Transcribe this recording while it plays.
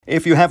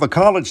If you have a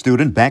college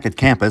student back at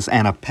campus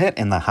and a pet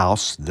in the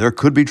house, there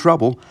could be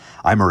trouble.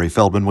 I'm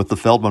Feldman with the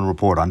Feldman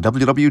Report on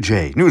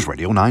WWJ News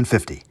Radio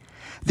 950.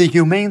 The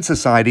Humane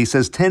Society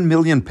says 10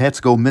 million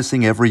pets go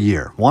missing every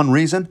year. One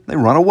reason? They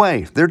run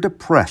away. They're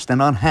depressed and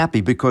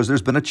unhappy because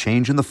there's been a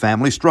change in the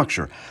family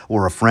structure,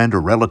 or a friend or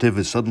relative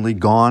is suddenly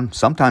gone.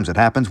 Sometimes it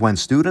happens when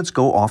students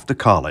go off to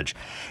college.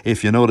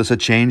 If you notice a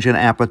change in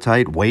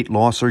appetite, weight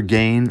loss or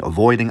gain,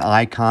 avoiding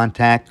eye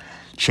contact,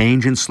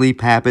 change in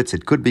sleep habits,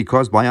 it could be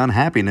caused by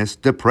unhappiness,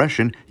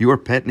 depression. Your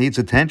pet needs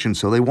attention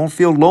so they won't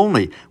feel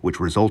lonely, which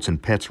results in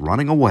pets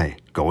running away,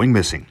 going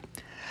missing.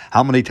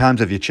 How many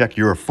times have you checked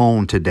your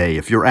phone today?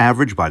 If you're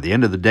average, by the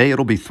end of the day,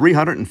 it'll be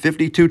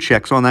 352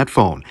 checks on that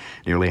phone.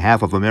 Nearly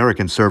half of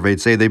Americans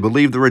surveyed say they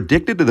believe they're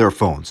addicted to their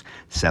phones.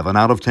 7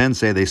 out of 10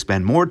 say they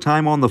spend more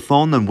time on the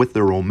phone than with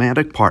their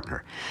romantic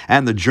partner.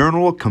 And the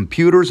journal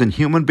Computers and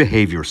Human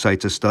Behavior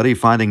cites a study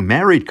finding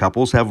married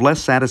couples have less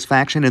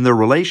satisfaction in their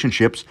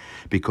relationships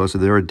because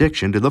of their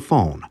addiction to the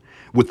phone.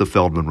 With the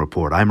Feldman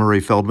Report, I'm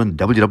Feldman,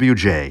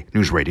 WWJ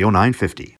News Radio 950.